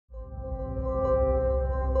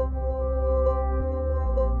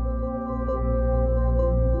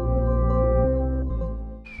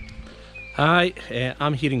Hi,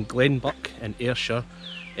 I'm here in Glenbuck in Ayrshire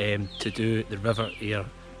to do the River Ayr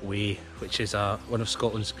Way, which is one of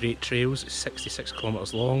Scotland's great trails. It's 66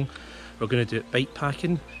 kilometres long. We're going to do it bike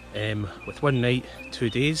packing with 1 night, 2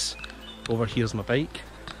 days. Over here's my bike.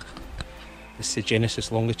 This is the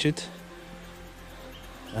Genesis Longitude,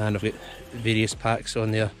 and I've got various packs on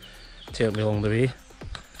there to help me along the way.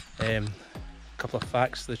 A couple of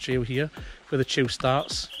facts of the trail here. Where the trail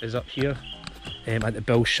starts is up here at the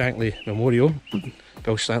Bill Shankly Memorial.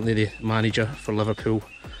 Bill Shankly, the manager for Liverpool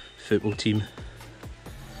football team.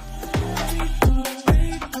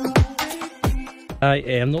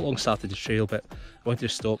 I'm not long started the trail, but I wanted to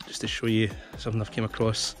stop just to show you something I've came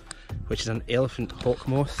across, which is an elephant hawk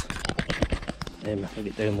moth. If I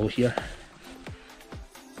get down low here,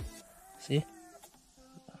 see?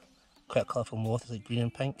 Quite a colourful moth, it's like green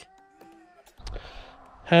and pink.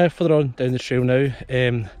 Further on down the trail now,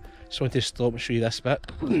 just wanted to stop and show you this bit.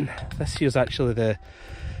 This here is actually the,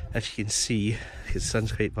 if you can see, because the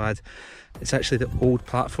sun's quite bad, it's actually the old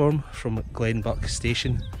platform from Glenbuck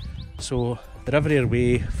station. So the River Ayr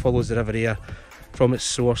Way follows the River Ayr from its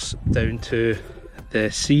source down to the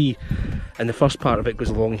sea, and the first part of it goes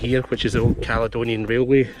along here, which is the old Caledonian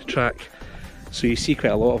railway track. So you see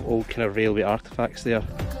quite a lot of old kind of railway artefacts there.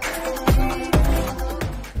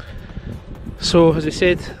 So as I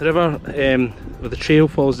said, the river, the trail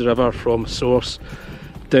follows the river from source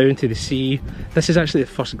down to the sea. This is actually the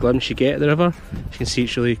first glimpse you get of the river. You can see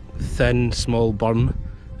it's really thin, small burn,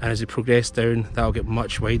 and as you progress down, that'll get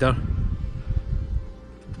much wider.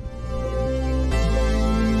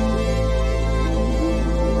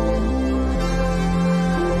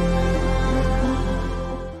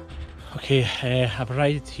 Okay, I've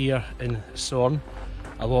arrived here in Sorn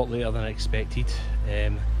a lot later than I expected.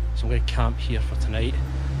 So I'm going to camp here for tonight.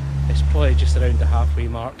 It's probably just around the halfway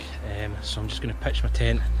mark, so I'm just going to pitch my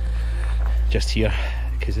tent just here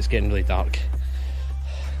because it's getting really dark.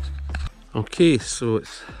 Okay, so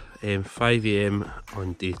it's 5 AM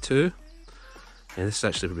on day 2, and this is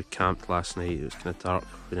actually where we camped last night. It was kind of dark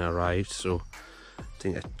when I arrived, so I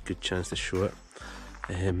think a good chance to show it.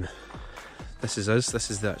 This is us,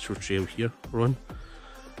 this is the actual trail here we're on.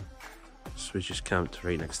 So we just camped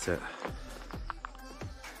right next to it.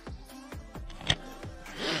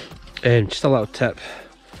 Just a little tip,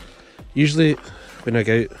 usually when I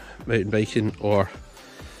go out mountain biking or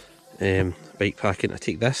bike packing, I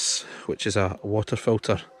take this, which is a water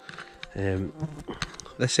filter.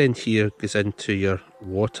 This end here goes into your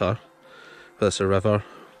water, whether it's a river,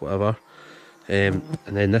 whatever, and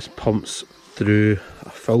then this pumps through a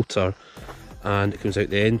filter and it comes out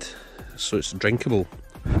the end, so it's drinkable.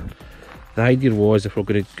 The idea was, if we're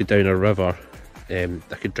going to go down a river,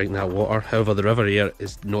 I could drink that water. However, the River Ayr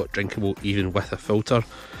is not drinkable even with a filter.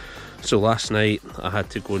 So last night I had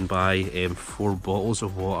to go and buy 4 bottles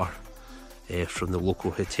of water from the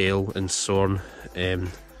local hotel in Sorn.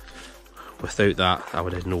 Without that, I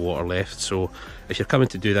would have no water left. So if you're coming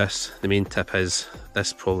to do this, the main tip is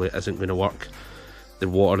this probably isn't going to work. The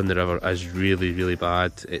water in the river is really, really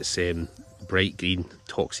bad. It's bright green,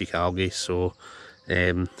 toxic algae. So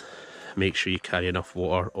make sure you carry enough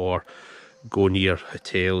water, or go near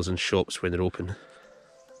hotels and shops when they're open.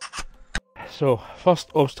 So first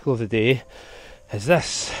obstacle of the day is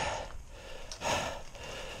this.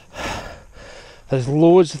 There's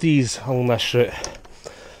loads of these along this route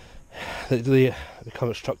that really become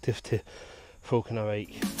obstructive to folk on a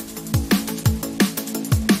bike.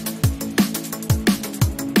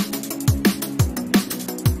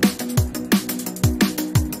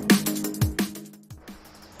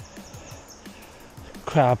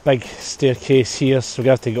 Quite a big staircase here, so we're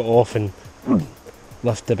going to have to get off and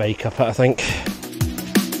lift the bike up it, I think.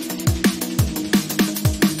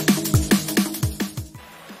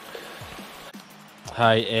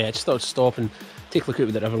 Hi, I just thought I'd stop and take a look at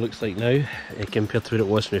what the river looks like now compared to what it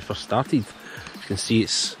was when we first started. As you can see,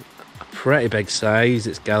 it's a pretty big size.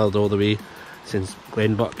 It's gathered all the way since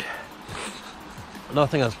Glenbuck.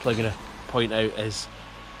 Another thing I was probably going to point out is,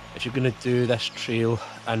 if you're going to do this trail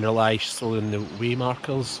and rely solely on the way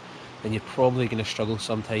markers, then you're probably going to struggle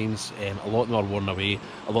sometimes. A lot of them are worn away,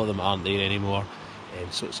 a lot of them aren't there anymore,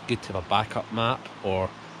 so it's good to have a backup map, or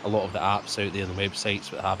a lot of the apps out there on the websites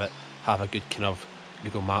that have a good kind of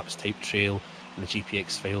Google Maps type trail and a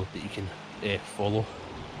GPX file that you can follow.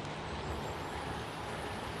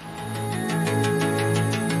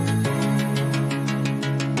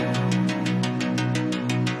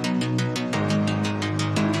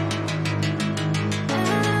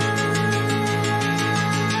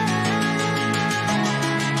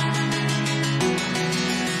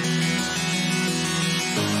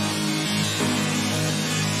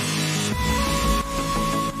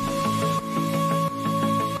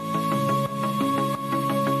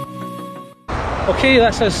 Okay,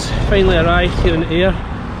 that's us finally arrived here in Ayr,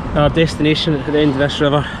 our destination at the end of this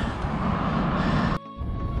river.